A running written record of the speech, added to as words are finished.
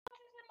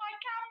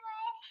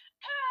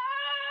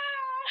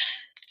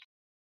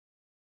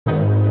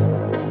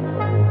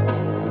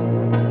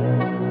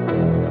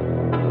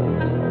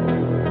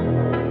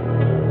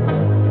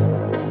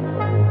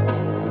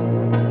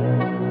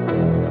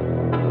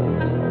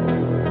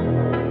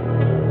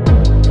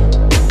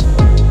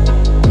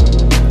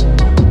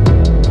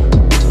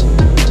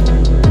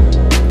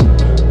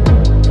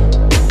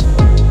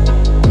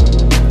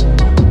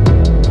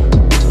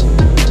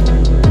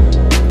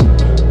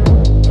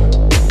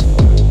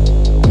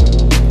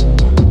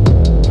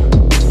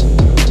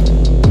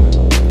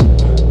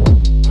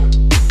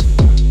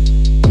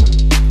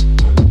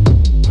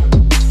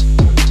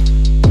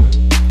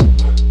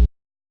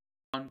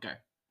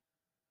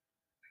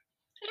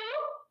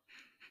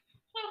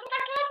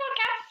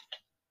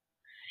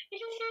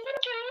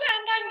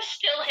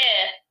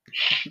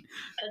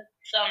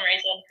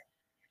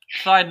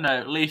Side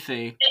note,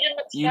 Lisi. Aiden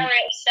looks very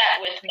upset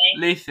with me.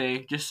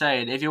 Lisi, just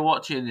saying, if you're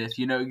watching this,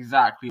 you know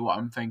exactly what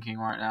I'm thinking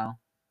right now.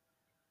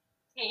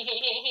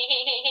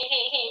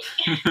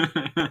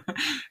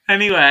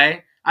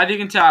 Anyway, as you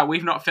can tell,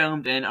 we've not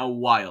filmed in a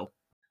while.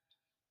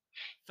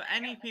 For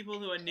any people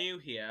who are new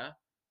here,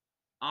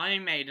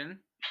 I'm Aiden.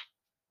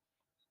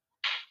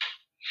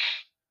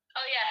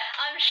 Oh yeah,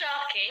 I'm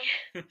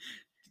Sharky.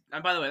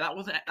 And by the way, that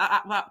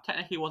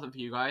technically wasn't for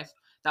you guys.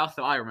 That was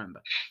so I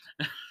remember.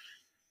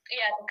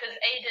 Yeah, because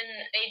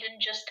Aiden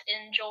just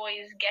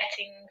enjoys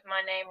getting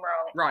my name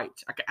wrong. Right,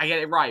 I get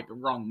it right,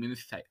 but wrong in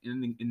this sense. You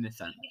get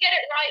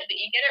it right, but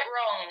you get it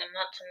wrong, and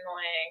that's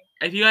annoying.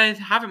 If you guys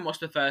haven't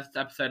watched the first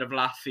episode of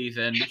last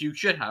season, which you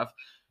should have,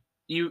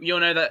 you'll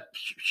know that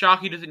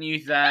Sharky doesn't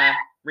use their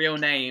real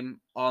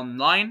name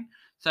online.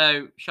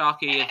 So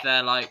Sharky is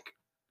their, like,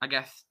 I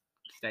guess,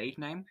 stage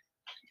name.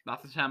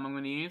 That's the term I'm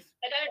going to use.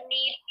 I don't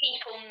need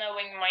people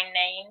knowing my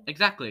name.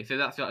 Exactly, so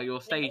that's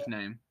your stage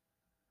name.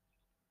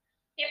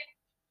 Yep.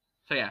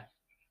 So yeah,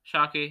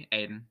 Sharky,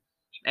 Aiden.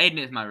 Aiden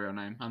is my real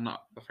name. I'm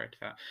not afraid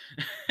of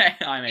that.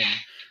 I'm Aiden.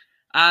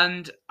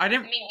 And I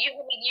don't... I mean, you have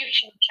a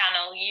YouTube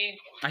channel.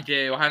 I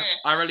do.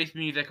 I release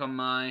music on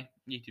my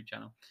YouTube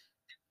channel.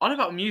 On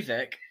about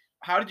music,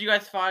 how did you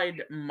guys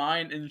find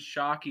mine and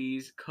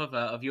Sharky's cover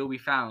of You'll Be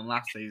Found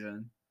last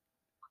season?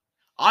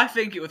 I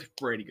think it was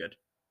really good.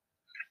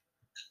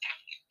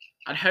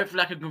 And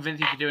hopefully I can convince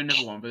you to do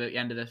another one by the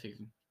end of this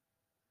season.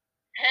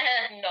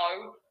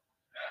 No.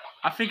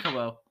 I think I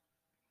will.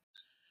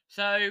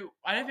 So,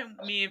 I don't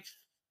think me and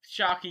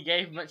Sharky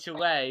gave much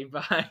away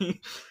by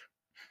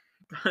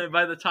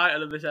the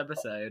title of this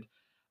episode.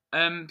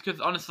 Because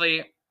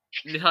honestly,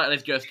 the title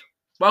is just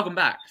Welcome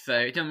Back, so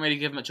it doesn't really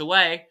give much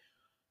away.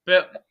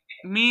 But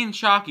me and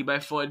Sharky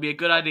both thought it'd be a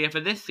good idea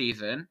for this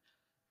season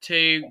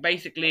to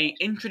basically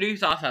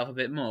introduce ourselves a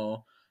bit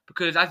more.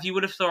 Because as you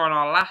would have saw on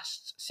our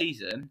last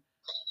season,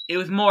 it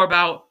was more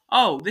about,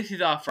 oh, this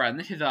is our friend,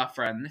 this is our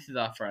friend, this is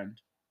our friend.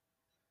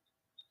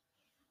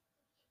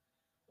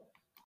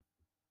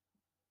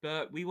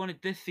 But we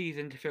wanted this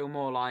season to feel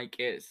more like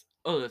it's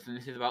us, and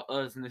this is about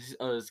us, and this is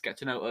us. Get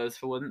to know us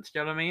for once, do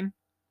you know what I mean?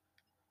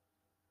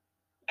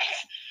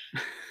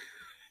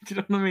 Do you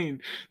know what I mean?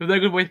 There's no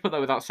good way to put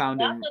that without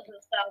sounding... That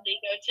doesn't sound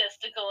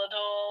egotistical at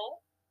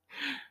all.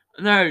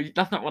 No,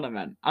 that's not what I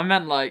meant. I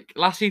meant, like,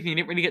 last season you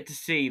didn't really get to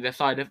see the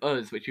side of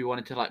us, which we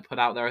wanted to, like, put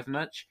out there as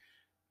much.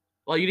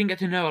 Like, you didn't get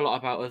to know a lot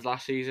about us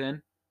last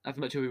season, as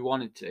much as we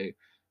wanted to.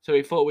 So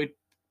we thought we'd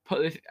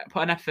put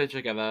an episode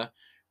together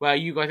where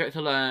you guys get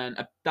to learn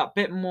a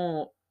bit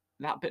more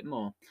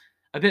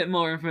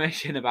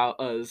information about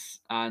us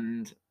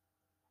and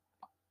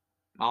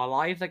our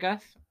lives, I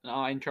guess, and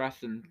our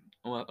interests and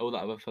all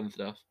that other fun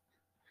stuff.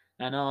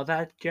 And all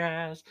that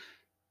jazz.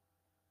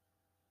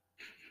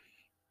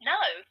 No,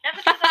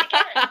 never do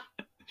that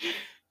again.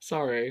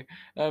 Sorry.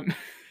 Good.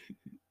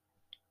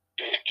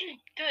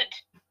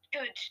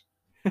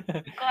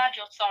 Glad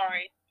you're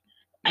sorry.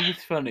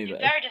 It's funny though.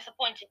 I'd be very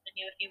disappointed in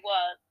you if you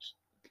weren't.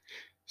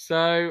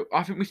 So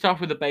I think we start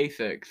with the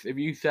basics. If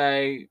you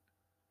say,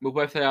 we'll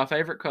both say our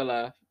favourite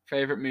colour,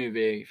 favourite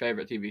movie,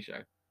 favourite TV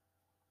show.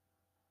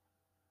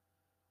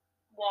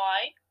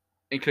 Why?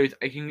 It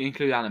can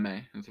include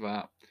anime as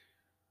well.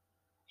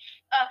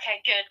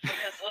 Okay, good,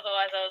 because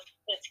otherwise I was a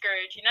bit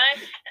screwed, you know?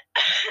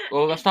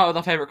 Well, let's start with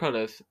our favourite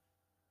colours.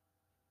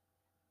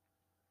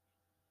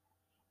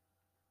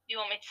 You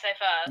want me to say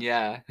first?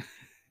 Yeah.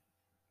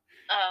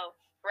 Oh,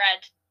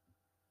 red.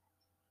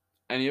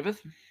 Any others?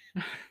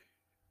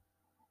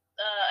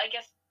 I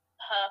guess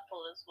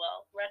purple as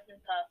well. Red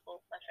and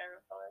purple, my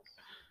favourite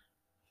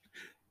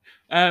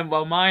colours.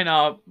 Well, mine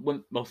are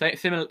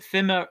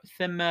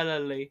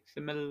similarly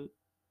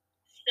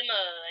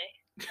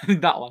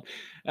that one.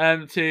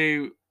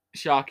 To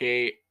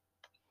Sharky,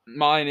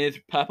 mine is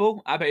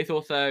purple. I bet it's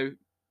also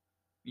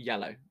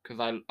yellow because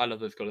I love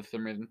those colours for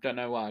some reason. Don't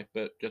know why,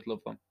 but just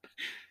love them.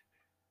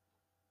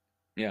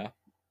 Yeah.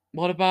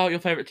 What about your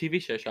favourite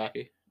TV show,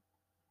 Sharky?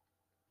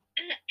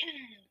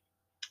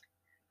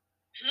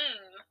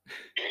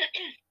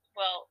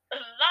 Well,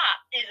 that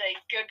is a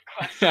good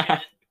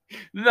question.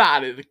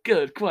 That is a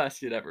good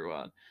question,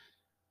 everyone.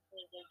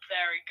 It's a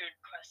very good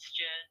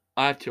question.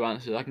 I have two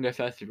answers. I can go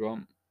first if you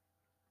want.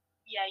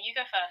 Yeah, you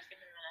go first. Give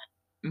me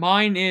a minute.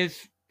 Mine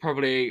is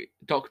probably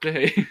Doctor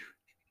Who.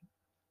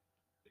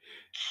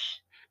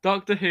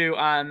 Doctor Who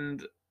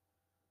and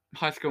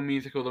High School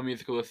Musical, the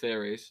musical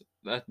series.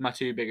 They're my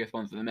two biggest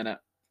ones in a minute.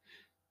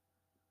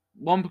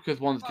 One because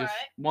one's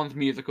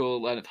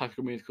musical and it's High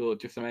School Musical,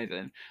 just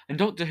amazing. And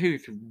Doctor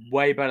Who's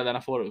way better than I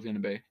thought it was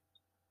going to be.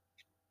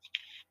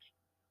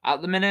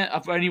 At the minute,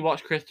 I've only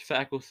watched Christopher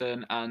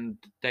Eccleston and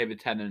David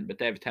Tennant, but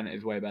David Tennant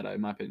is way better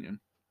in my opinion.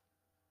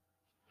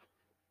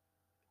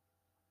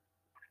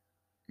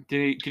 Do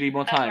you need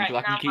more time?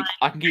 Because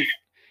I can keep.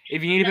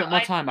 If you need a bit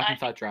more time, I can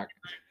sidetrack.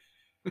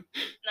 No,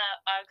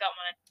 I've got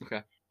mine.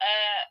 Okay.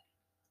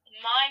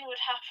 Mine would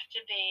have to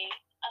be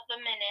at the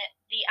minute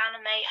the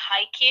anime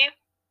Haikyuu.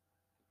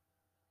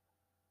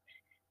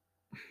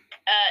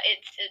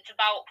 It's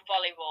about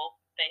volleyball.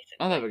 basically.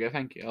 Oh, there we go.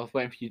 Thank you. I was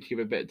waiting for you to give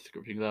a bit of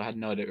description because I had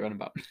no idea what you're on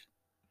about.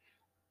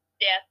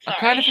 Yeah,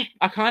 sorry.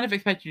 I kind of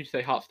expected you to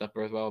say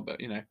Heartstopper as well, but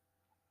you know.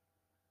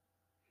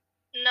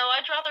 No,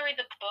 I'd rather read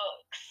the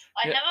books.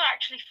 I Yeah. never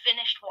actually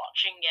finished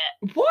watching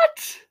it.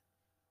 What?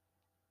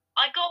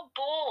 I got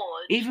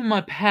bored. Even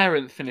my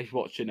parents finished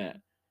watching it.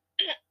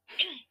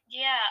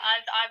 Yeah,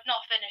 I've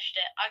not finished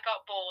it. I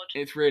got bored.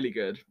 It's really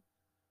good.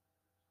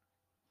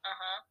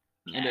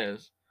 Okay. It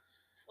is.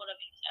 Whatever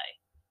you say.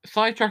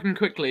 Sidetracking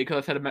quickly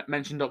because I said I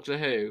mentioned Doctor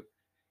Who.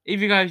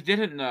 If you guys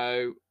didn't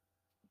know,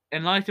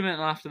 Enlightenment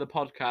After the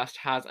Podcast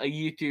has a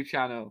YouTube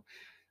channel.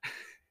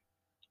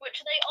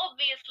 Which they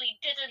obviously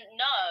didn't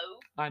know.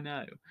 I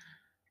know.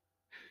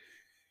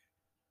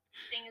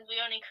 Seeing as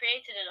we only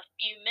created it a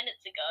few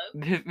minutes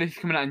ago. This is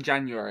coming out in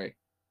January.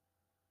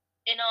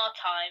 In our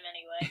time,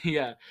 anyway.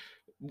 Yeah.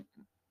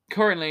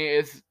 Currently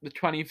it's the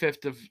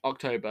 25th of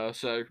October,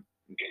 so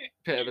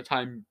bit of a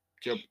time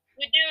jump.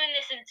 We're doing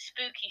this in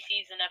spooky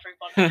season,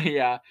 everybody.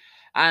 Yeah.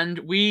 And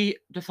we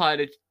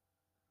decided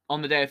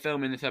on the day of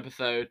filming this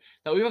episode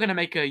that we were going to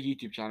make a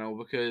YouTube channel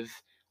because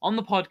on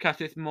the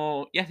podcast it's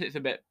more, yes, it's a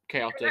bit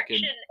chaotic. Correction,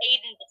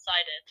 Aiden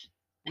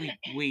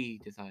decided. We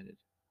decided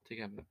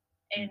together.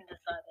 Aiden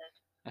decided.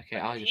 Okay,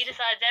 He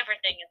decides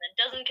everything and then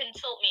doesn't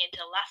consult me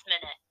until last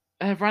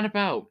minute.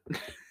 Roundabout.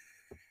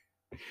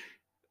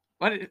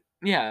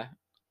 Yeah.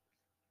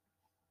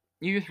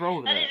 You just roll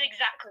with it. That is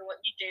exactly what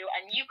you do,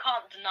 and you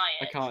can't deny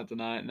it. I can't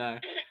deny it, no.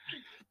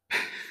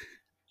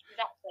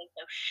 Exactly,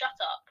 so shut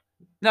up.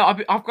 No,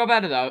 I've got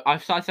better though.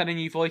 I've started sending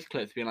you voice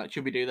clips being like,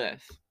 should we do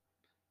this?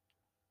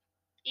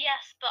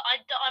 Yes, but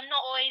I'm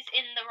not always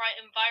in the right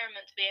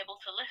environment to be able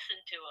to listen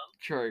to them.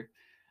 True.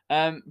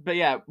 But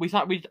yeah,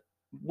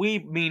 we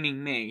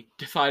meaning me,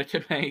 decided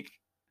to make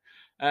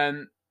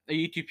a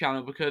YouTube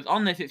channel because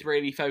on this it's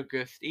really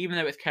focused, even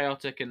though it's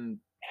chaotic and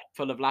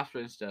full of laughter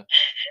and stuff.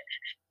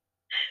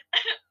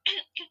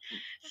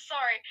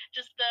 Sorry,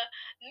 just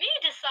me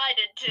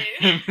decided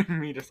to.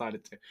 Me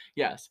decided to.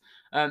 Yes.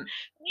 Me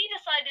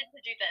decided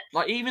to do this.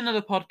 Like even though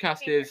the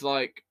podcast is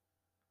like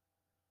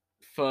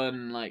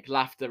fun, like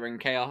laughter and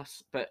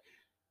chaos, but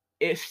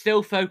it's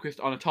still focused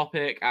on a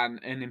topic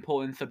and an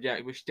important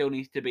subject which still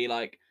needs to be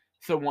like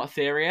somewhat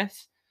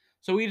serious.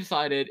 So we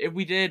decided if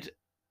we did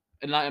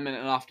Enlightenment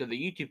and After the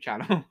YouTube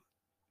channel,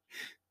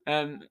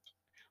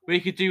 we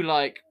could do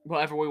like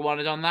whatever we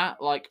wanted on that.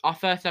 Like our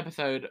first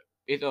episode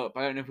is up.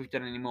 I don't know if we've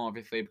done any more,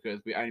 obviously,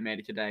 because we only made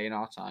it today in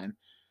our time.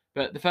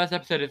 But the first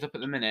episode is up at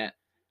the minute,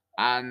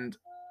 and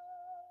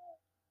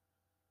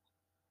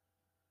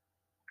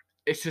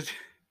it's just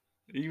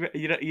you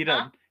done?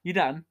 Huh? You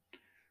done?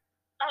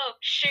 Oh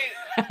shoot!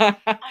 I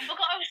forgot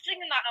I was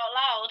singing that out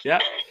loud. Yeah.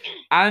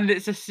 And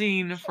it's a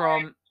scene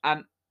from,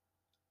 and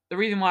the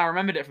reason why I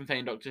remembered it from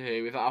saying Doctor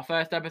Who is that our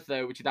first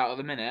episode, which is out at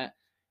the minute,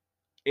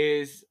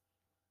 is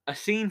a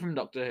scene from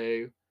Doctor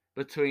Who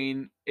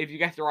between, if you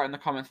guess it right in the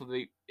comments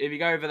if you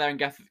go over there and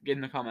guess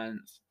in the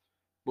comments,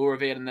 we'll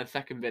reveal in the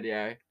second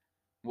video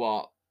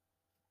which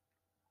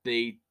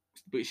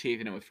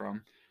season it was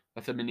from.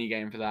 That's a mini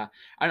game for that.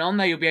 And on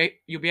there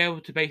you'll be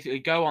able to basically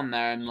go on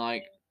there and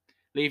like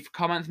leave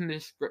comments in the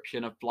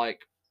description of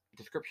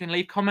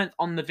leave comments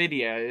on the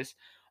videos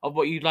of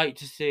what you'd like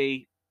to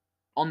see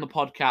on the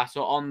podcast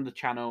or on the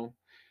channel,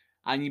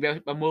 and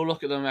we'll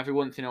look at them every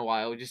once in a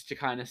while just to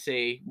kind of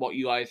see what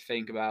you guys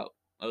think about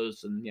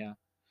us and yeah,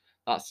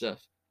 that stuff.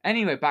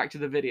 Anyway, back to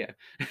the video.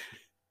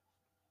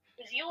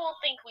 Because you all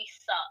think we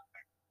suck.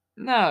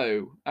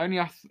 No, only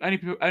us,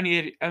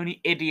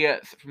 only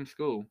idiots from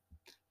school.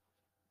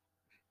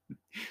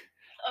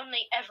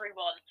 Only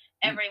everyone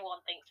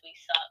thinks we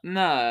suck.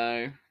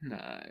 No.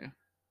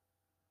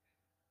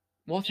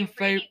 What's you your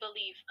favorite? Really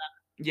believe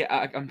that?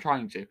 Yeah, I'm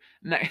trying to.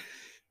 No.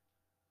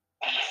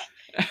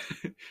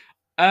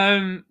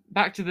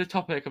 Back to the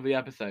topic of the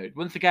episode.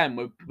 Once again,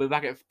 we're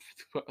back at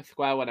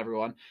square one,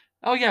 everyone.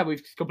 Oh yeah,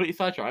 we've completely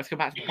sidetracked. Let's go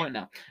back to the point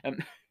now.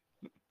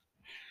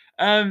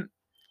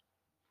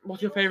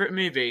 What's your favourite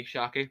movie,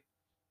 Sharky?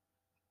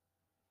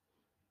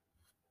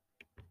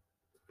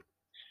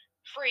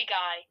 Free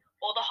Guy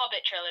or the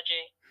Hobbit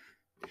trilogy.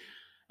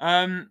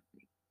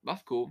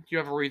 That's cool. Do you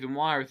have a reason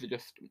why, or is it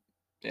just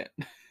it?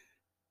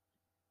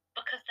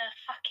 Because they're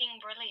fucking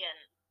brilliant.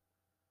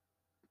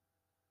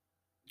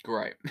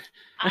 Great.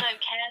 I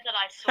don't care that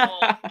I saw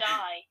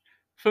Die.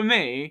 For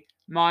me,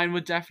 mine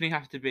would definitely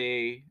have to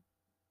be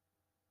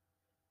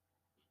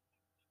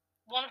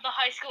one of the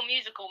High School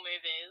Musical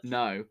movies.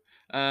 No.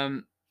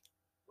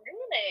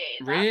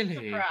 Really? That's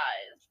a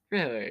surprise.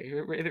 Really?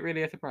 Is it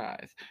really a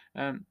surprise?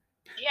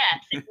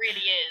 Yes, it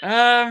really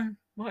is.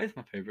 What is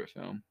my favourite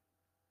film?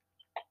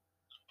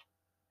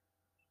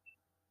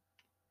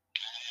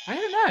 I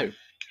don't know.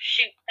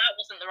 Shoot, that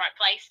wasn't the right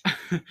place.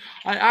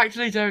 I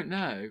actually don't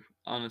know,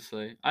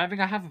 honestly. I don't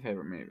think I have a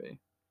favourite movie.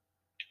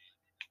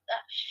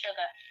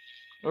 Sugar.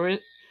 Or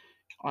it?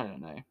 I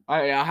don't know.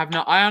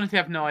 I honestly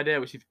have no idea,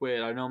 which is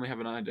weird. I normally have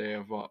an idea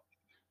of what.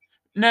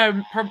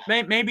 No,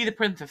 maybe the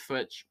Princess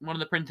Switch. One of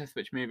the Princess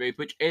Switch movies,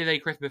 which is a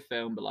Christmas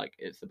film, but like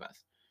it's the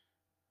best.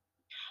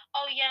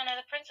 Oh yeah, no,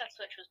 the Princess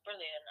Switch was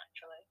brilliant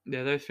actually.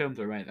 Yeah, those films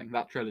are amazing.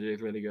 That trilogy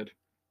is really good.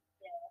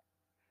 Yeah.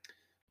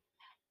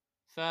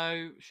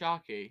 So,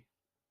 Sharky,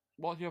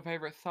 what's your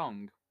favourite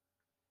song?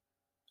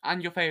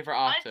 And your favourite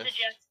I'd artist?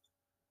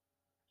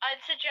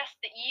 suggest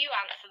that you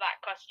answer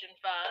that question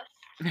first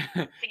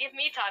to give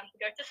me time to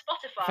go to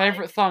Spotify.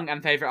 Favourite song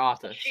and favourite Oh,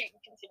 artist. shoot, you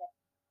can see that.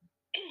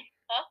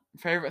 Huh?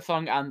 Favourite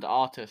song and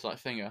artist, like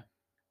singer.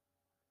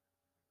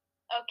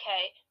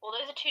 Okay, well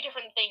those are two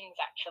different things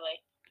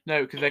actually.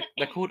 No, because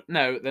they're called.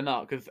 No, they're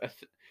not. Because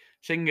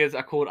singers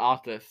are called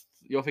artists.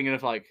 You're thinking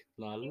of like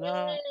la No,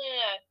 la. no.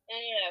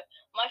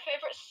 My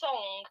favourite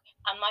song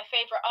and my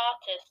favourite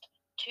artist,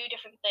 two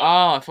different things.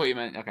 Oh, I thought you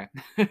meant okay.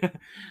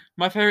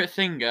 My favourite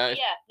singer.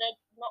 Yeah, they're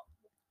not.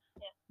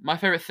 My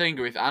favourite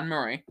singer is Anne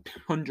Marie.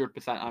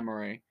 100% Anne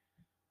Marie.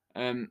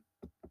 And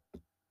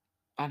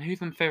who's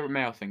my favourite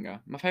male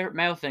singer? My favourite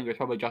male singer is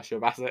probably Joshua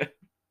Bassett.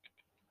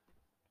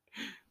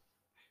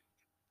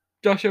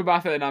 Joshua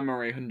Bassett and Anne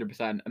Marie,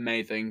 100%.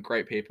 Amazing,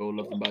 great people,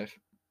 love them both.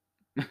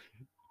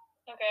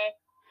 Okay.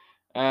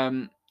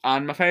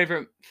 And my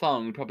favourite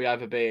song would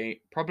probably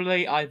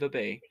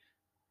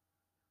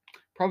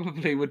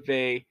would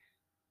be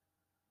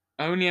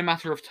Only a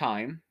Matter of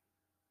Time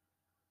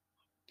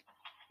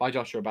by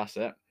Joshua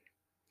Bassett.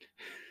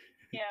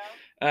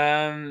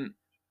 Yeah.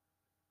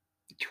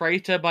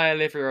 Traitor by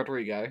Olivia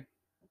Rodrigo.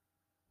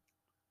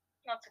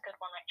 That's a good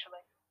one actually.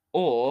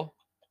 Or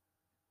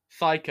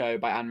Psycho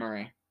by Anne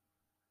Marie.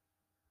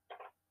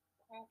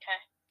 Okay.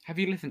 Have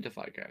you listened to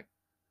Psycho?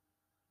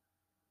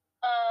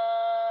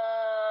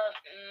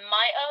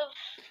 Might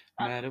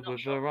have. Met up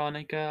with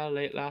Veronica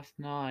late last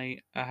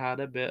night. I had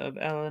a bit of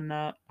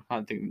Eleanor.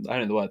 I don't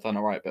know the words, I'm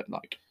not right, but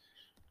like.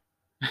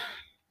 Okay.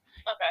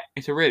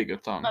 It's a really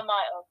good song. I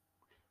might have.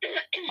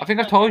 I think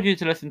I've told you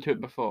to listen to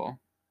it before.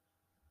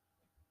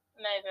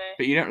 Maybe.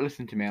 But you don't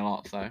listen to me a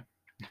lot, so. I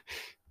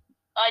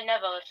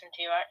never listen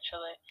to you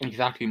actually.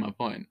 Exactly my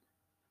point.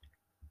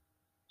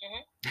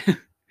 Mhm.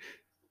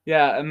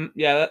 Yeah,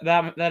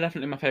 they're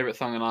definitely my favourite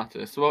song and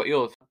artist. So what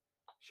yours?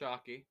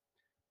 Sharky.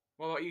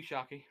 What about you,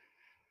 Sharky?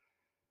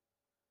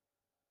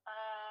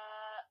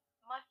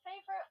 My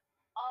favourite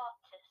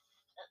artist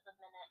at the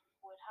minute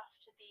would have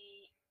to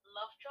be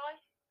Lovejoy.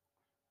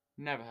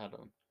 Never heard of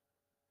them.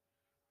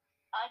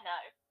 I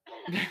know.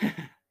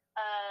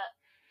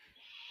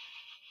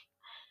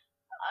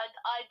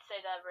 I'd say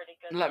they're really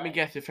good. Let me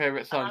guess your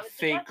favourite And I song. would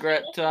suggest you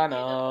Secret listen to them, and I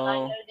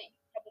Tunnel. know that you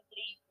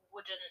probably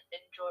wouldn't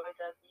enjoy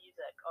their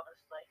music,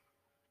 honestly.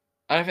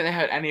 I don't think they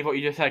heard any of what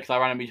you just said because I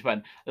randomly just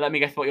went, let me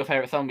guess what your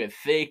favourite song is.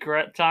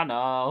 Secret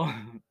Tunnel.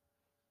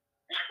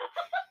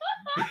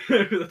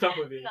 Over the top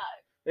of you. No.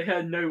 They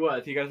heard no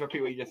words. You guys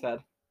repeat what you just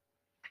said.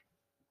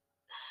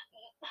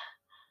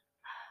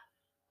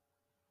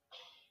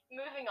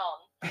 Moving on.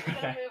 We're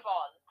gonna move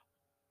on.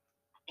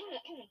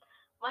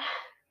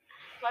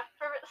 my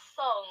favourite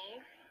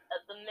song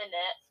at the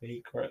minute.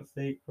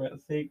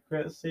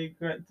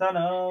 Secret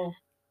Tunnel.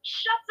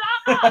 Shut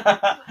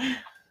up!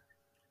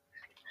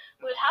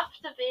 Would have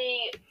to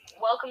be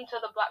Welcome to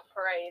the Black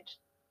Parade.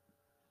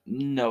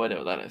 No idea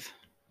what that is.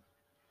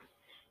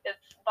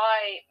 It's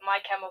by My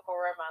Chemical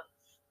Romance.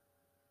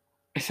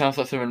 It sounds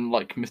like something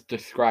like Mr.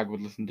 Scragg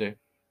would listen to. No,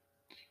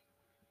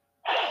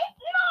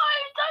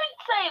 don't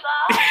say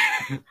that.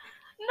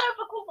 No,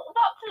 because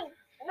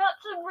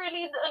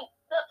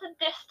that's a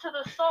diss to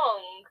the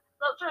song.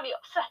 That's really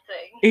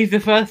upsetting. He's the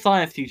first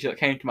science teacher that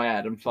came to my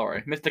head. I'm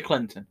sorry, Mr.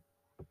 Clinton.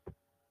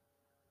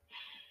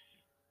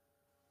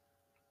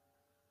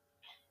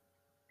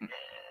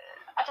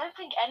 I don't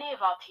think any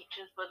of our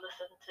teachers would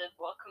listen to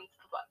Welcome to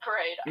the Black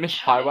Parade. Miss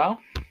actually. Highwell.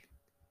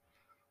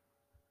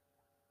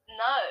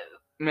 No.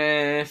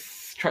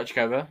 Miss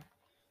Trechkova.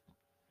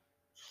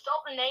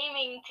 Stop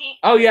naming teachers.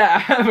 Oh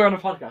yeah, we're on a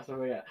podcast. I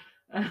forget.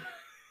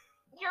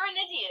 You're an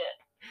idiot.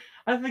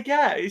 I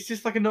forget. It's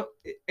just like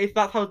it's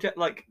that's how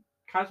like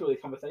casual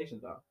these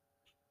conversations are.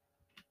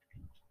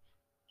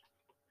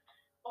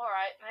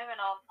 Alright, moving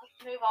on.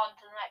 Let's move on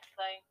to the next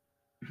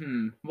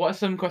thing. What are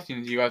some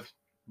questions you guys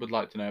would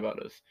like to know about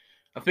us?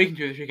 I'm speaking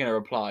to you this week in a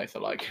reply, so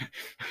like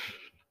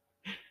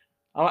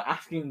I'm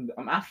asking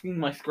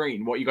my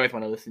screen what you guys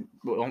want to listen,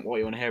 what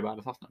you want to hear about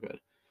us. That's not good.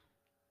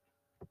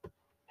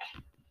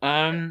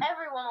 Everyone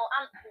will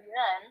answer you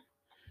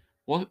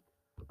then.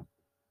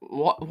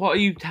 What are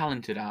you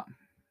talented at?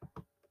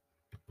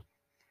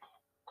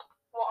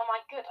 What am I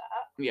good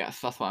at?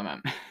 Yes, that's what I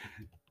meant.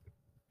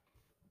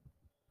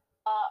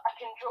 I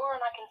can draw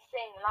and I can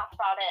sing, and that's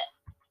about it.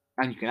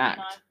 And you can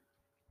act.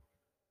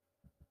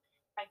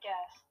 I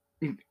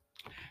guess.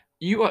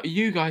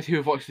 You guys who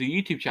have watched the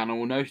YouTube channel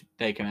will know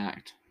they can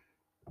act.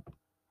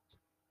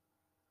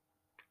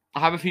 I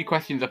have a few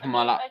questions up on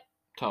my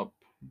laptop.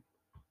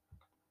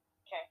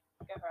 Okay,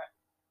 go for it.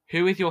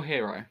 Who is your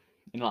hero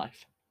in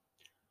life?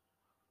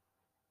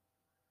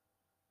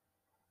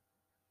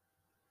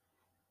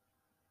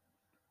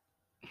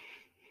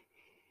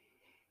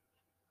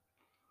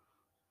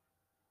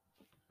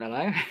 Hello?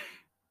 I'm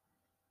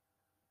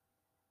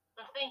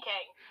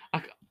thinking.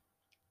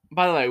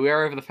 By the way, we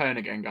are over the phone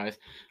again, guys.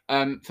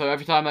 So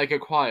every time they go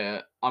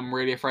quiet, I'm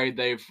really afraid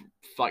they've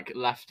like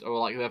left or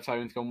like their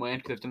phone's gone weird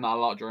because they've done that a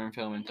lot during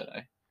filming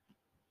today.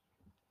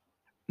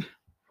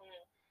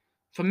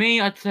 For me,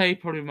 I'd say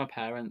probably my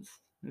parents.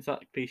 Is that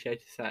cliche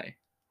to say?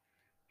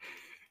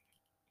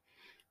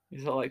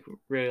 Is that like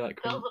really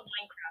like? Girls of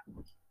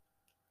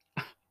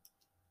Minecraft.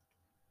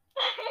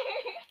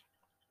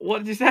 What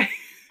did you say?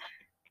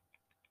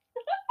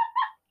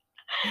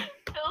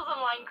 Girls of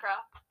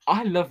Minecraft.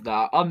 I love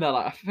that. I'm there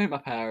like I think my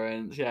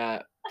parents.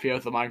 Yeah,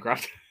 Fields of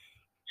Minecraft.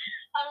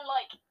 I'm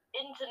like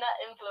internet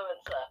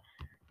influencer.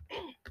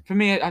 For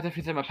me, I'd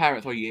definitely say my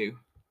parents or you.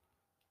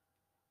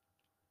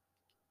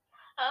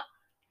 Huh?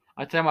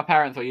 I'd say my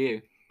parents or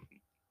you.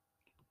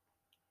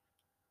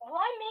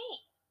 Why me?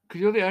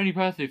 Because you're the only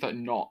person who's like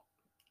not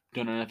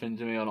done anything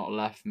to me or not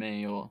left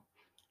me or.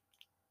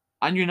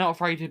 And you're not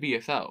afraid to be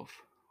yourself,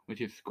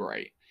 which is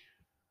great.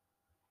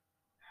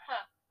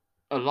 Huh.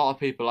 A lot of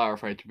people are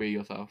afraid to be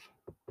yourself.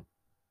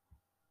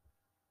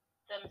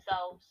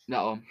 Themselves.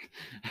 No.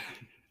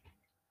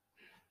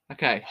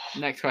 Okay,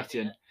 next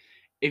question.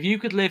 If you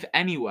could live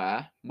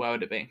anywhere, where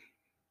would it be?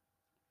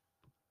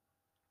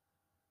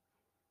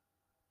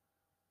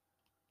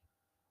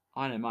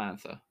 I know my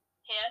answer.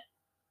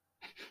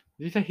 Here.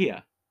 Did you say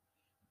here?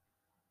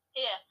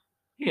 Here.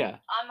 Here.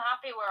 I'm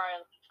happy where I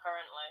live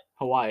currently.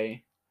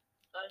 Hawaii.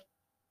 So,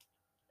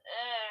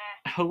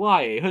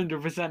 Hawaii,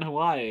 100%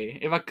 Hawaii.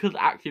 If I could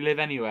actually live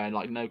anywhere,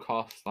 like no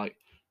cost, like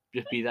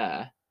just be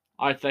there,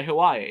 I'd say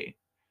Hawaii.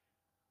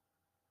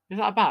 Is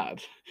that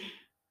bad?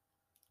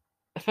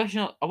 Especially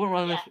not, I wouldn't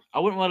want to live. I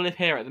wouldn't want to live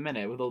here at the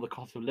minute with all the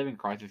cost of living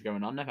crisis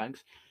going on. No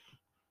thanks.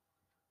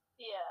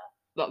 yeah.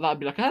 That'd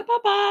be like, bye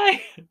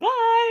bye,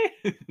 bye.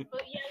 But yeah,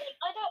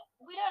 like,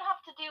 we don't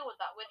have to deal with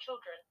that. We're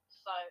children,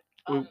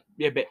 so.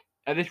 Yeah, but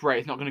at this rate,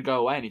 it's not going to go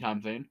away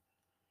anytime soon.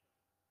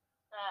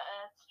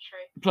 That's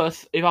true.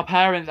 Plus, if our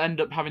parents end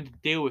up having to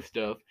deal with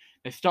stuff,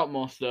 they stop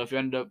more stuff. You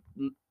end up,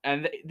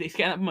 and it's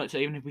getting that much that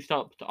even if we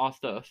stop our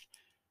stuff,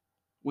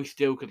 we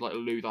still could like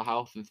lose our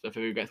house and stuff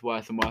if it gets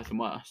worse and worse and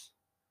worse.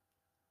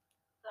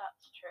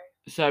 That's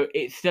true. So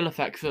it still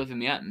affects us in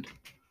the end.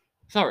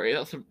 Sorry,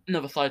 that's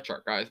another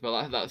sidetrack, guys,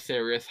 but that's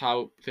serious.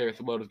 How serious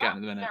the world is getting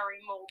at the minute. Very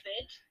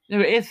morbid. No,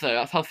 it is though.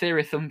 That's how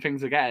serious some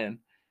things are getting.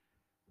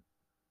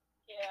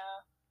 Yeah.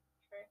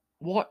 True.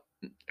 What?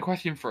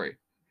 Question 3.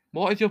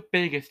 What is your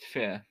biggest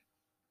fear?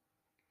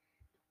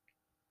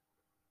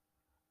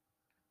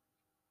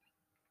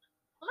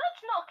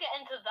 Let's not get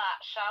into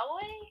that, shall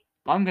we?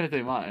 I'm gonna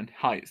do mine.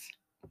 Heights.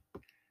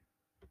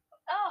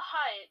 Oh,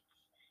 heights.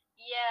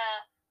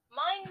 Yeah,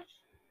 mine's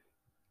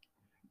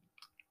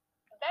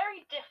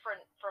very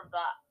different from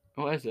that.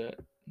 What is it?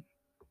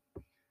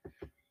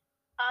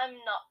 I'm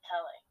not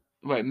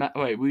telling.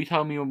 Wait. Will you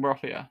tell me when we're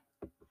off here?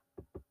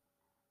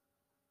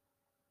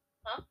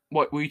 Huh?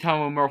 What? Will you tell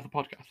me when we're off the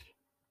podcast?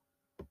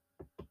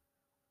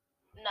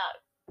 No.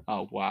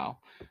 Oh wow.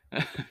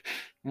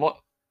 What?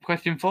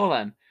 Question 4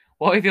 then.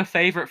 What is your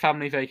favourite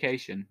family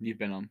vacation you've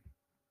been on?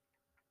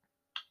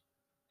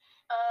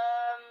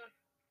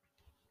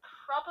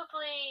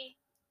 Probably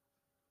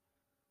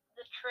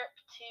the trip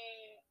to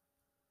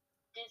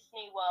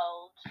Disney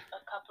World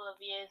a couple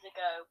of years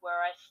ago,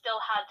 where I still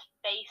had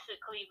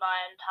basically my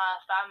entire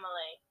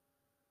family.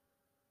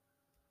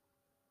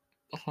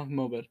 That sounds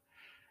morbid.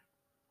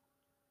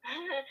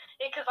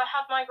 Because I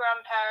had my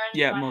grandparents,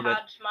 Yeah, I morbid.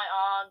 had my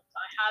aunts,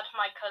 I had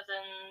my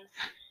cousins.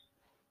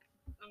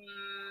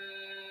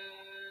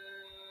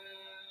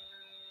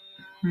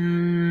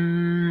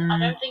 I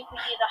don't think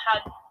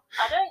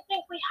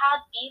we had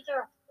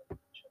either of them.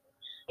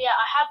 Yeah,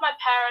 I had my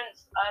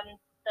parents, and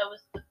there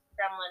was the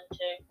gremlin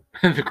too.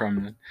 The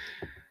Gremlin.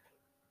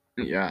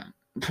 Yeah.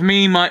 For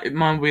me,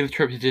 mine would be the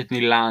trip to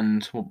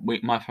Disneyland.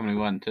 My family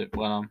went to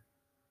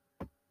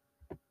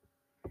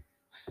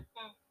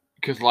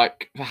because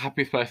like the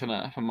happiest place on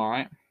earth. Am I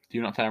right? Do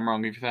you not say I'm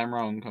wrong? If you say I'm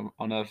wrong,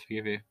 I'll never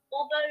forgive you.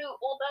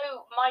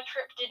 Although my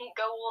trip didn't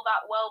go all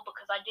that well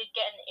because I did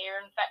get an ear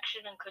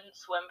infection and couldn't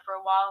swim for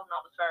a while, and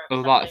that was very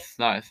upsetting. Oh,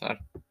 that is sad.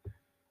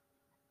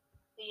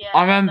 Yeah,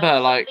 I remember there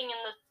was like something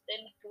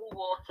in the pool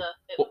water.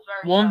 It was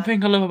very one sad.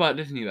 thing I love about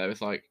Disney though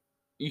is like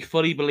you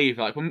fully believe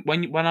like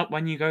when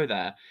you go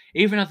there,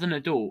 even as an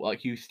adult,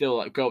 like you still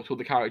like go up to all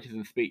the characters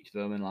and speak to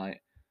them and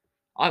like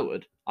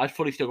I'd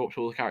fully still go up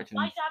to all the characters.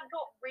 My dad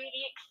got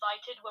really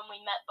excited when we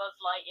met Buzz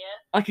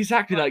Lightyear. Like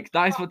exactly, like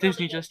that is what properly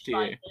Disney does to you.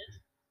 excited.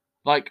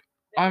 Like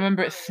I was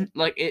remember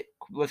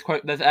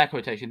brilliant. there's air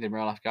quotations in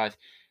real life, guys.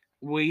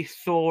 We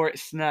saw it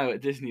snow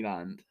at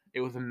Disneyland. It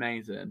was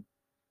amazing.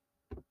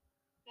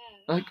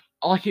 Like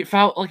it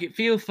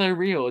feels so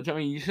real. Do you know what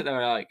I mean? You sit there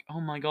and you're like, oh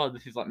my god,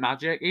 this is like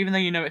magic. Even though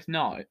you know it's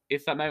not.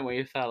 It's that moment where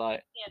you feel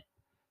like, Yeah.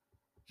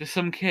 just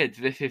some kids,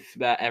 this is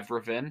their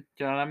everything.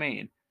 Do you know what I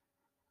mean?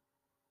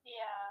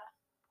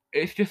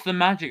 Yeah. It's just the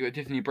magic that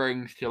Disney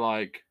brings to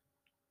like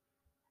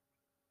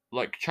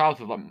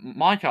childhood. Like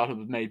my childhood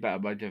was made better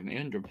by Disney,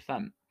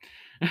 100%.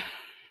 Yeah.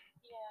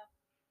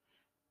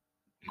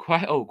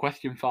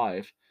 Question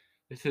 5.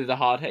 This is a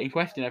hard hitting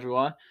question,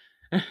 everyone.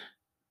 Oh, lovely.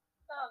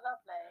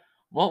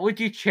 What would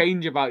you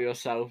change about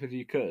yourself if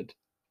you could?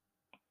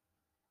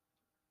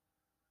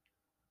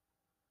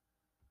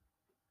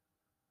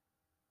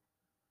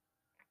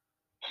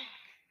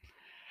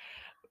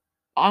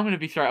 I'm gonna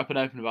be straight up and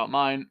open about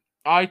mine.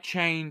 I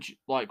change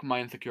like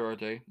my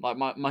insecurity, like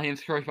my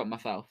insecurity about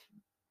myself.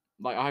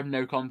 Like I have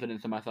no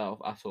confidence in myself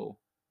at all.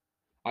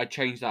 I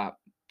change that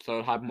so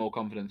I'll have more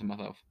confidence in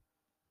myself.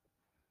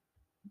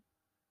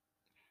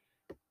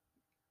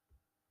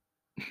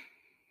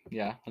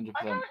 Yeah, 100%.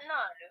 I don't know.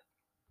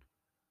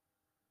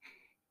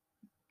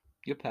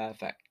 You're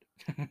perfect.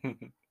 Ew,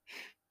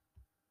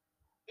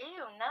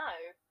 no.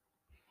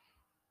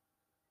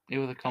 It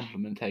was a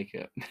compliment. Take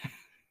it.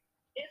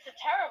 It's a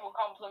terrible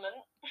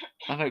compliment.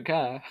 I don't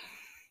care.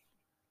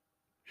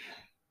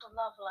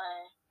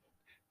 Lovely.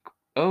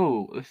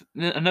 Oh,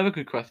 another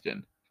good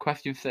question.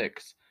 Question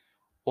 6.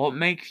 What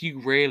makes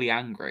you really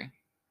angry?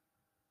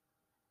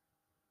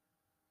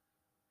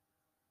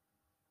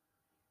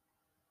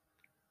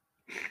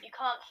 You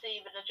can't see,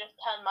 but I just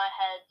turned my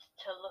head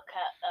to look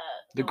at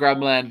The wall that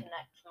gremlin.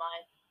 connects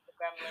the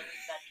gremlin's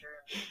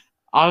bedroom.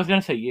 I was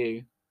gonna say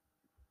you.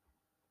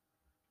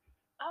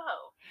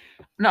 Oh.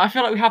 No, I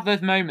feel like we have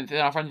those moments in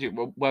our friendship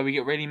where we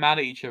get really mad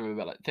at each other,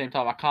 but at the same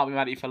time, I can't be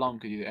mad at you for long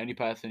because you're the only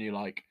person who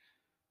like.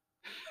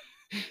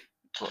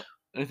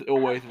 It's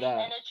always Has the there.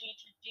 energy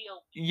to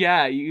deal.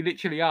 Yeah, you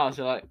literally are.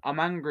 So like, I'm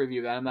angry with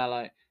you, and they're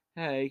like,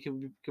 "Hey,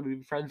 can we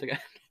be friends again?"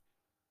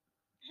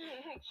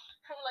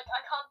 Like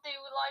I can't do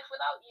life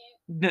without you.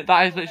 No,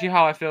 that is literally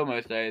how I feel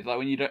most days. Like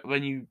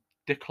when you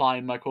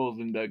decline my calls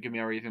and don't give me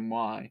a reason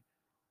why,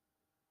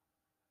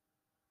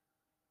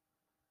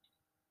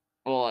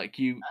 or like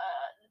you. The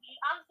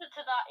answer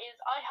to that is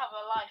I have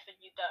a life and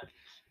you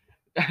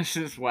don't.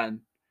 Since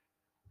when?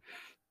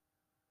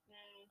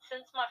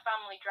 Since my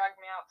family dragged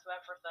me out to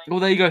everything. Well,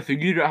 there you go. So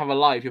you don't have a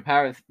life. Your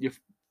parents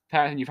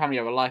and your family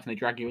have a life, and they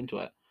drag you into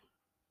it.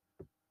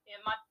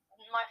 Yeah, my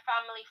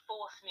family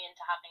forced me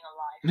into having a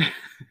life.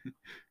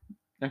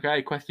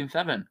 Okay, question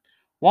 7.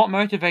 What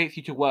motivates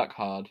you to work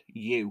hard?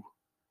 You.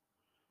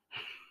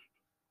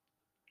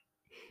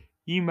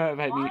 You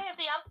motivate me. Why are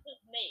the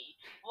answers me?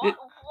 What?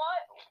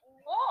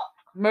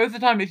 Most of the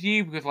time it's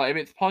you because like if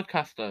it's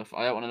podcast stuff,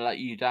 I don't want to let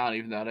you down,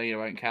 even though I know you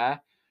won't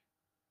care.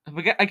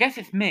 I guess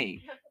it's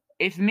me.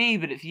 It's me,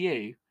 but it's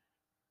you.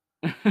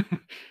 Okay.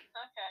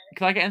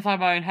 Because I get inside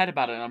my own head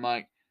about it, and I'm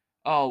like,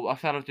 oh, I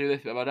said I'll do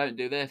this, but if I don't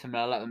do this, I'm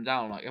gonna let them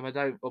down. Like if I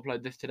don't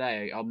upload this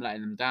today, I'm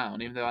letting them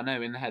down, even though I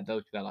know in the head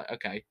they're like,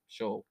 okay,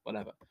 sure,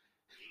 whatever.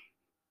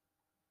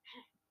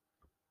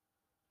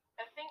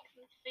 I think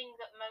the thing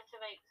that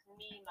motivates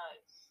me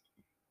most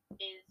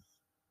is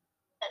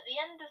at the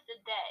end of the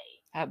day.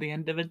 At the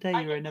end of the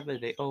day, you're another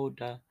day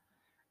older.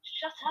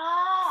 Shut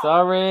up!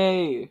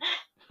 Sorry!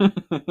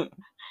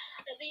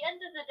 At the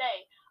end of the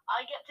day,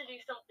 I get to do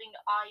something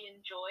I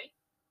enjoy.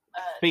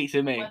 Speak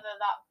to me. Whether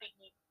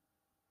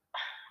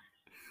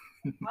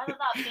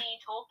that be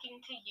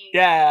talking to you.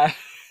 Yeah.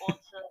 Or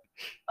to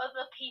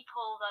other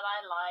people that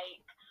I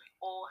like.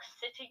 Or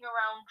sitting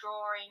around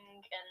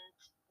drawing and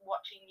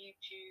watching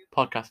YouTube.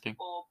 Podcasting.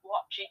 Or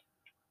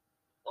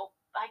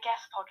I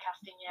guess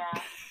podcasting,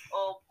 yeah.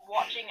 Or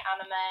watching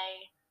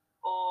anime.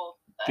 Or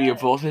So you're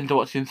forced into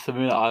watching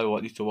something that I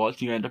want you to watch,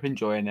 and you end up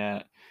enjoying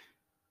it.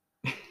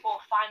 Or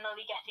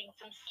finally getting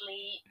some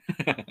sleep.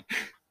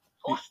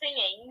 Or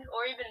singing,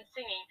 or even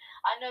singing.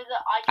 I know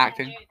that I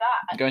can do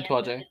that at the end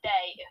of the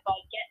day if I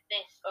get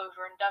this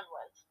over and done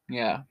with.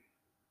 Yeah.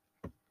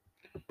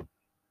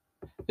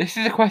 This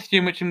is a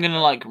question which I'm gonna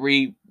like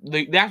read.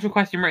 The actual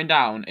question written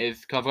down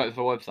is because I've got this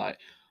on the website.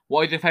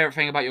 What is your favourite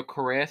thing about your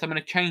career? So I'm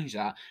gonna change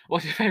that.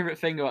 What's your favourite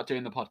thing about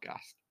doing the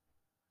podcast?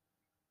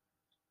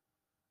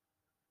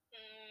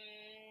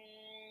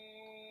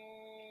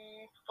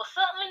 Well,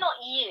 certainly not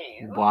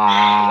you.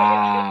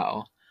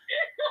 Wow.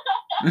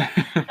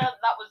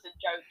 That was a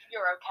joke.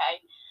 You're okay.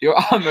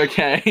 I'm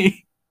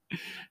okay.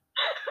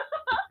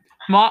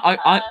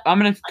 I'm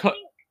gonna cut.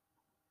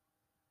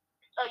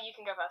 Oh, you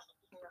can go first.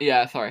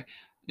 Yeah, sorry.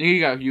 You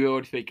go. You were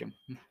already speaking.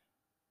 No,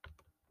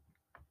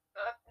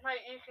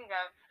 you can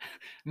go.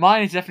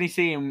 Mine is definitely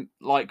seeing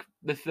like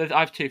I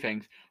have 2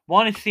 things.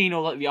 One is seeing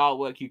all like the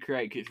artwork you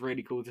create. 'Cause it's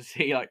really cool to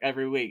see like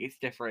every week. It's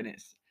different.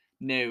 It's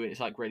new. It's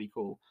like really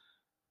cool.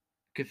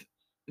 Because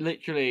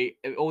literally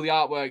all the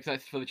artwork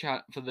that's for the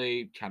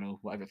channel,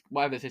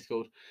 whatever this is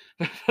called,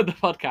 for the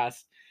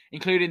podcast,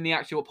 including the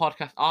actual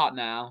podcast art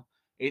now,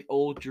 is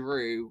all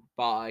drew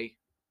by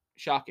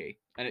Sharky,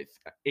 and it's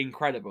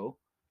incredible.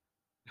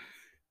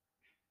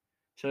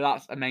 So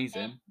that's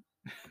amazing.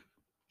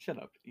 Shut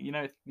up. You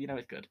know it's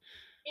good.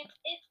 It's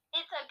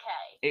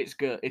okay. It's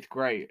good. It's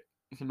great.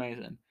 It's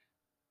amazing.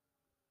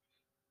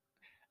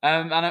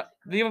 And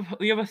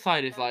the other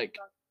side is like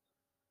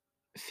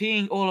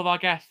seeing all of our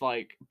guests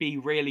like be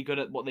really good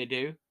at what they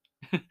do,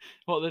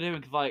 what they're doing.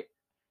 Because like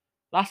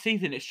last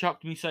season, it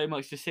shocked me so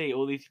much to see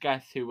all these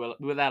guests who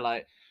were there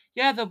like,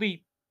 yeah, they'll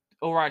be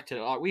all right at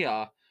it, like we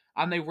are,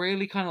 and they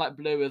really kind of like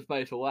blew us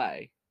both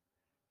away.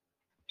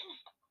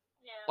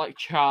 Yeah. like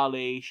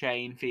Charlie,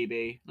 Shane,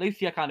 Phoebe.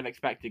 Lucy I kind of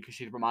expected because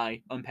she's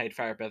my unpaid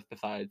therapist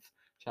besides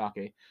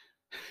Sharky.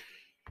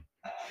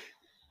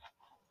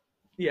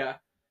 Yeah.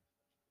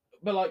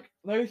 But like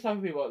those type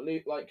of people,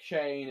 like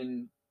Shane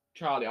and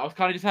Charlie, I was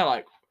kind of just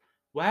like,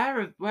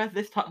 where's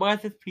this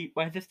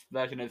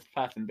version of this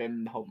person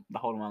been the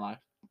whole of my life?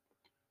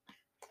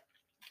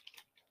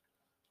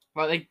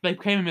 Like they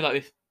came in with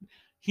like this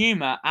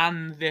humor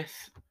and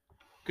this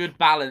good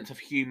balance of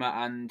humor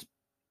and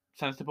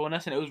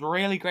sensibleness, and it was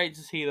really great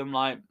to see them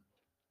like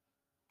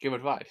give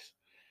advice.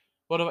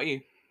 What about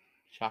you,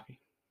 Sharky?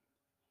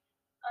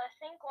 I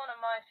think one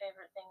of my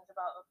favourite things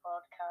about the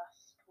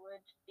podcast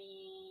would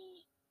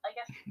be, I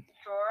guess,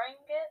 drawing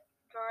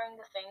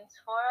the things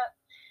for it.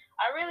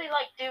 I really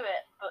like doing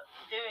it,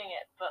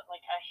 but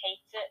like I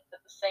hate it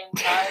at the same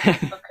time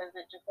because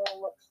it just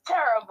all looks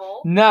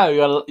terrible. No,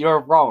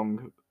 you're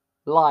wrong,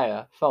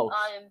 liar, false.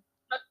 I am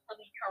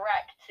totally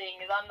correct, seeing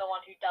as I'm the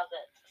one who does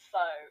it. So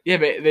yeah,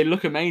 but they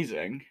look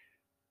amazing.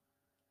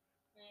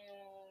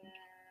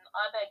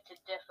 I beg to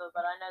differ,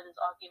 but I know this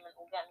argument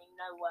will get me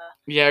nowhere.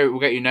 Yeah, it will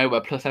get you nowhere.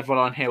 Plus,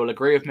 everyone on here will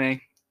agree with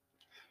me.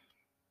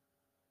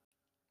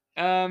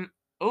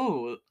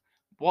 Oh,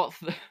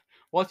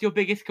 what's your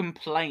biggest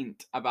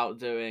complaint about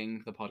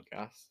doing the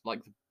podcast?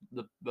 Like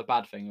the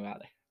bad thing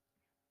about it?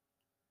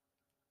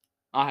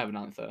 I have an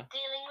answer.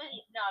 Dealing with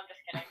you? No, I'm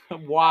just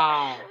kidding.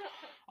 Wow,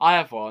 I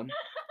have one.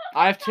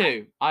 I have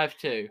two. Go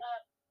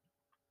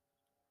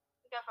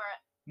for it.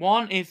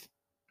 One is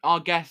our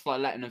guests like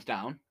letting us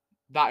down.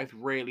 That is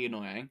really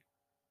annoying.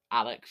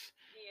 Alex.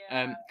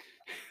 Yeah.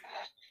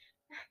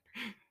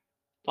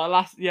 Like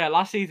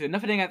last season,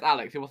 nothing against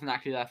Alex. It wasn't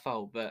actually their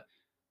fault, but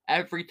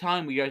every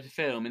time we go to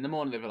film in the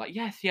morning, they were like,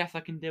 "Yes,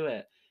 I can do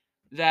it."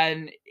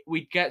 Then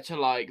we'd get to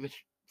like the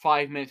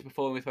 5 minutes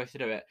before we were supposed to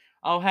do it.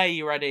 Oh, hey,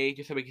 you ready?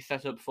 Just so we can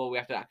set up before we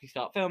have to actually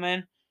start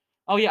filming.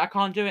 Oh yeah, I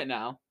can't do it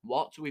now.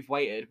 What? We've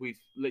waited. We've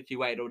literally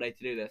waited all day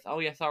to do this. Oh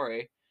yeah,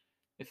 sorry.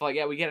 It's like,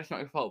 yeah, we get it's not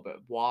your fault, but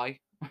why?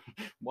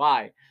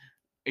 Why?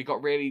 It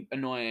got really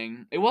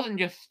annoying. It wasn't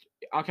just.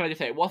 How can I just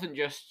say? It wasn't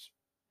just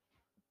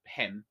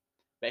him,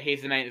 but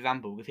he's the main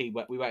example because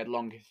we waited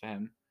longest for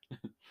him.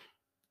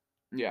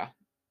 Yeah.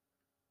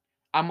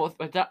 And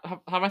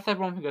have I said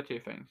one thing or two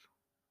things?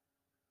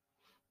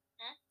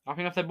 I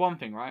think I've said one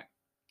thing, right?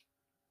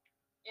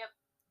 Yep.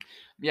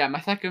 Yeah,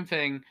 my second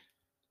thing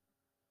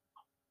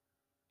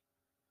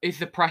is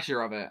the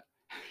pressure of it.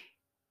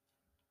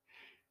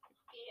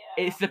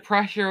 Yeah. It's the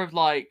pressure of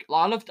like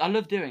I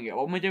love doing it.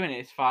 When we're doing it,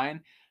 it's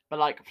fine. But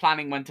like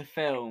planning when to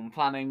film,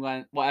 planning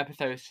what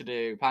episodes to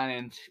do,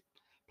 planning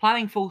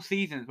full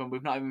seasons when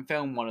we've not even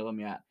filmed one of them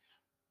yet.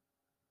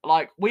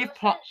 Like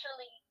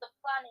essentially the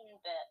planning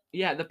bit.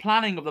 Yeah, the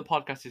planning of the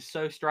podcast is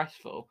so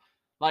stressful.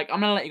 Like I'm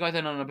gonna let you guys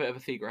in on a bit of a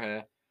secret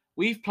here.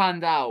 We've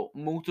planned out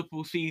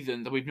multiple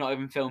seasons and we've not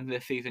even filmed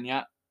this season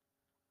yet.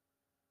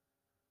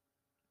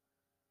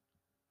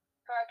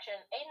 Correction,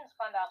 Aiden's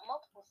planned out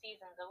multiple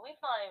seasons and we've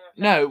not even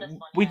filmed this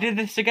one we yet. did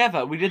this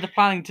together. We did the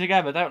planning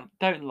together.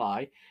 Don't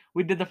lie.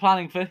 We did the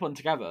planning for this one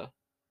together.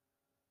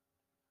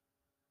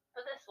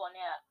 For this one,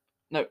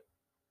 yeah.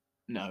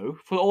 No.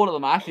 For all of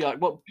them, I actually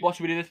like what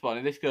should we do this one?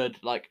 Is this good?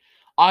 Like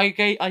I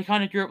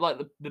kind of drew up like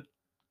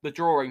the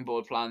drawing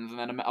board plans and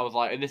then I was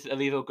like, are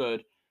these all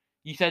good?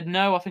 You said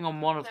no, I think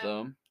on one of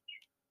them.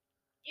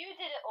 You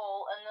did it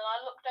all, and then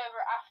I looked over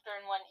after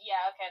and went,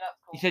 yeah, okay, that's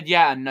cool. You said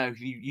yeah and no.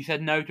 You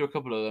said no to a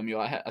couple of them. You're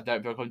like, I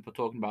don't feel comfortable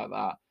talking about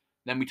that.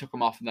 Then we took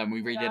them off and then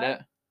we redid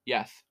it.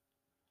 Yes.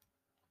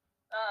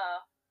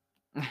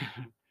 Maybe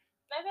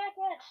I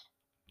did.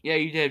 Yeah,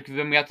 you did, because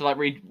then we had to like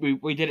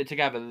we did it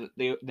together,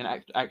 the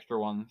extra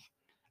ones.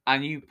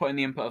 And you put in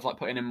the input of like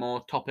putting in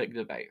more topic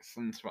debates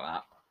and stuff like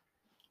that.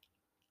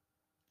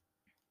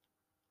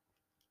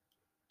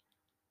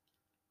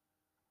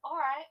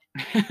 Alright.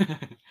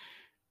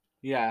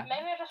 Yeah.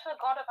 Maybe I just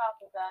forgot about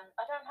it then.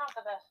 I don't have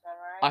the best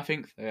memory. I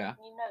think so, yeah.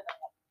 You know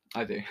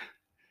that.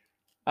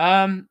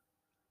 I do.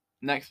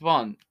 Next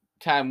one.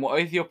 Tam, what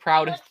is your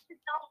proudest... He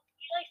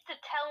likes to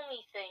tell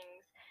me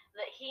things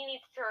that he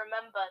needs to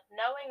remember,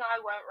 knowing I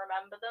won't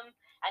remember them,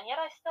 and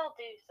yet I still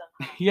do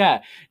somehow.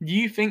 Yeah. Do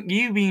you think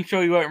you being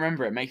sure you won't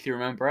remember it makes you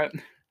remember it?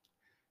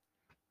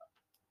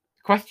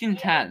 Question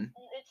 10.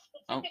 It's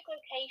specific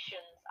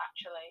locations,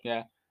 actually.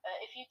 Yeah.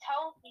 If you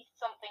tell me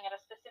something at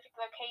a specific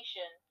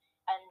location,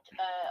 and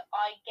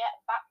I get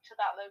back to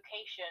that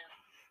location,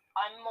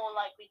 I'm more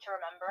likely to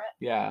remember it.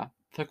 Yeah.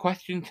 So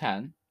question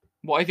 10.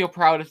 What is your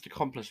proudest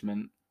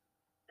accomplishment?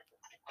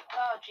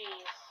 Oh,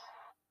 jeez.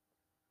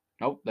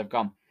 Nope, they've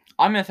gone.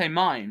 I'm going to say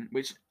mine,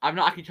 which I've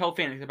not actually told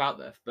Phoenix about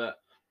this, but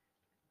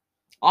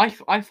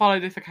I follow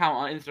this account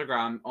on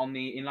Instagram, on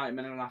the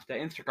Enlightenment and Laughter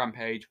Instagram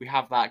page. We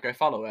have that, go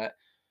follow it.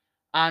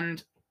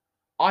 And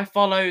I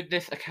followed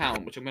this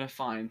account, which I'm going to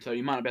find, so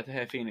you might not be able to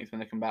hear Phoenix when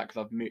they come back,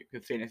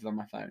 because Phoenix is on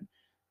my phone.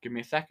 Give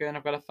me a second,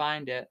 I've got to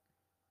find it.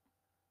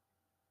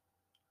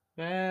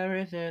 Where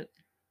is it?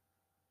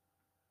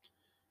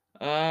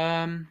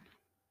 One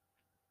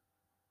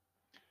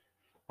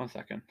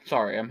second.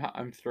 Sorry,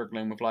 I'm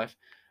struggling with life.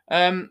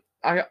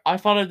 I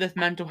followed this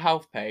mental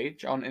health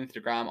page on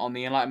Instagram on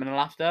the Enlightenment and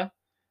Laughter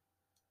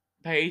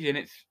page, and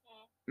it's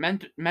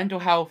mental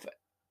health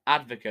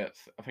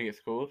advocates, I think it's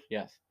called.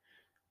 Yes,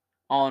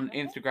 on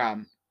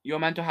Instagram. Your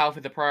mental health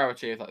is a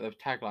priority is like the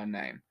tagline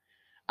name,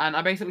 and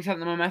I basically sent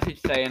them a message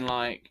saying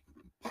like,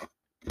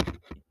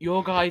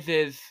 your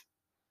guys'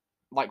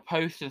 like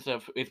post and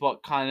stuff is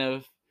what kind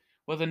of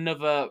was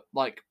another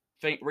like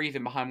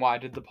reason behind why I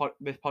did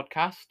this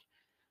podcast,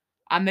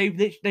 and they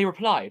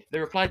replied. They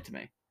replied to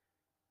me.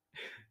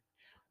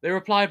 They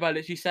replied by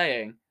literally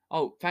saying,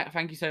 "Oh,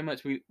 thank you so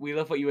much. We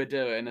love what you were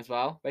doing as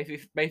well."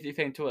 Basically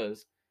saying to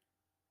us,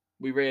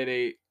 "We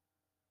really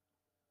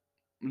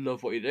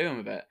love what you're doing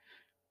with it."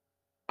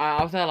 And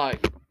I was there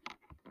like,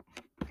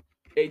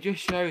 it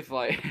just shows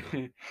like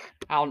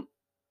how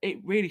it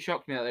really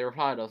shocked me that they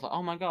replied. I was like,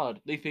 "Oh my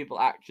god, these people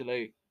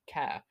actually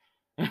care."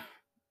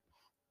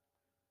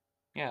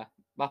 Yeah,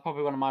 that's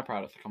probably one of my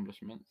proudest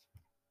accomplishments.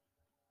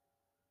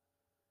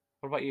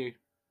 What about you,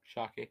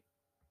 Sharky?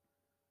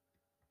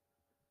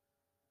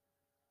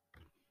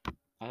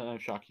 I don't know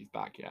if Sharky's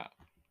back yet.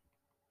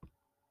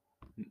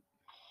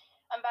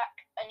 I'm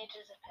back. I need to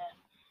disappear.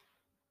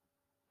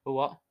 For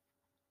what?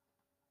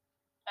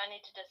 I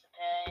need to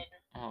disappear.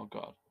 Oh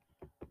god.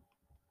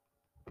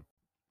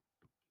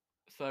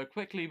 So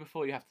quickly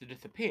before you have to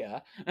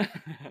disappear,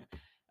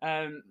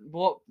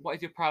 what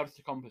is your proudest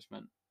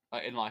accomplishment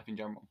in life in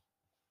general?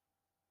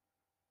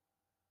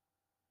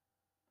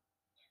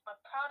 My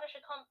proudest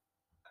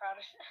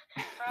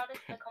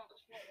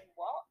accomplishment in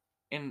what?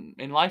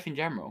 In life in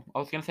general. I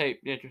was gonna say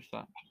just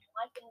that.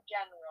 Life in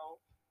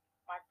general,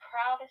 my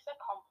proudest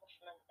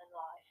accomplishment in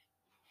life.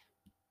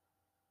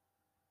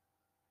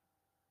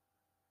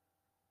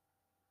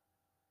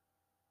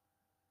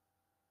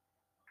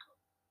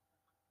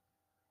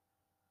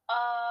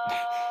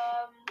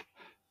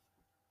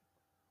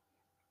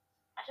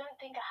 I don't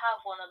think I have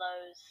one of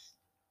those.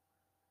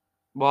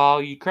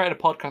 Well, you created a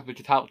podcast which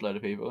has helped a load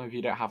of people. If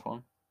you don't have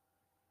one.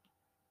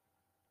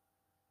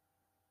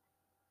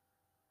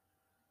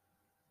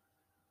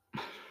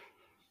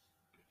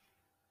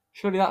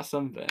 Surely that's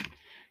something.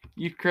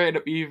 You've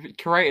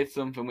created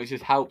something which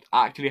has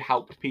actually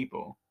helped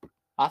people.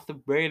 That's a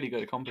really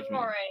good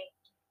accomplishment. Drawing.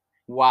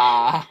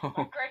 Wow. My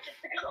greatest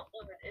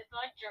accomplishment is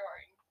my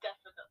drawing,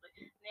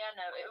 definitely. Yeah,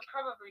 no, it would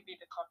probably be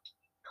the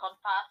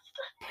Codpast.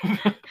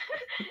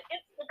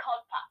 It's the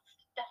Codpast,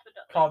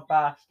 definitely.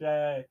 Codpast,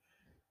 yay.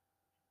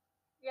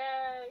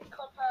 Yay,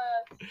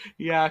 Codpast.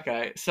 Yeah,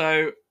 okay.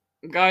 So,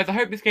 guys, I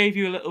hope this gave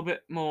you a little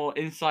bit more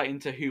insight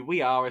into who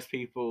we are as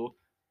people.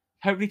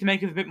 Hopefully to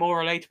make us a bit more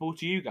relatable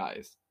to you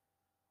guys.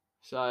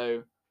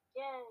 So,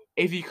 yay.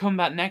 If you come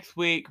back next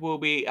week, we'll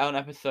be on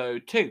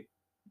episode 2.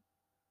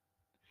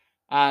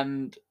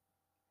 And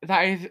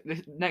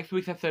next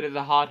week's episode is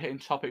a hard-hitting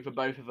topic for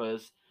both of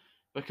us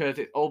because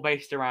it's all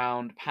based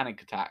around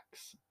panic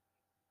attacks.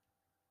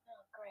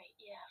 Oh, great.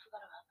 Yeah, I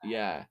forgot about that.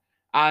 Yeah.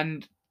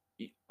 And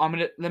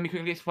let me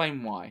quickly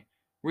explain why.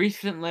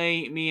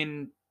 Recently, me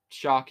and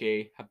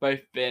Sharky have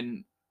both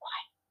been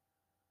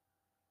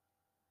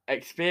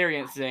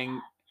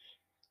experiencing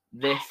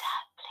this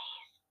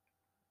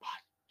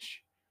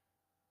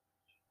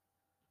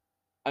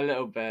a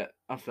little bit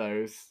of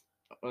those.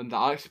 And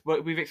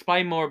we've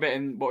explained more a bit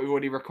in what we've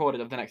already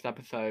recorded of the next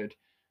episode.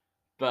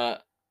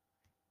 But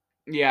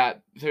yeah,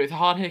 so it's a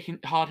hard-hitting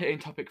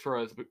topic for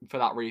us for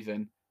that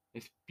reason.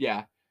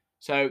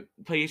 So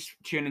please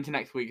tune into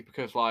next week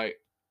because like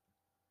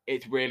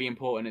it's really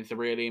important. It's a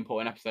really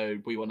important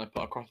episode we want to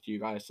put across to you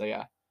guys. So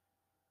yeah,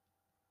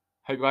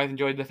 hope you guys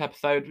enjoyed this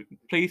episode.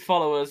 Please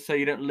follow us so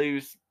you don't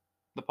lose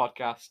the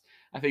podcast.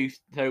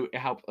 So it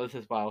helps us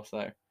as well.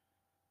 So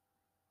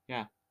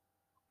yeah,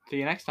 see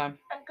you next time.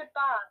 And goodbye.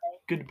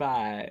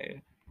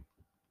 Goodbye.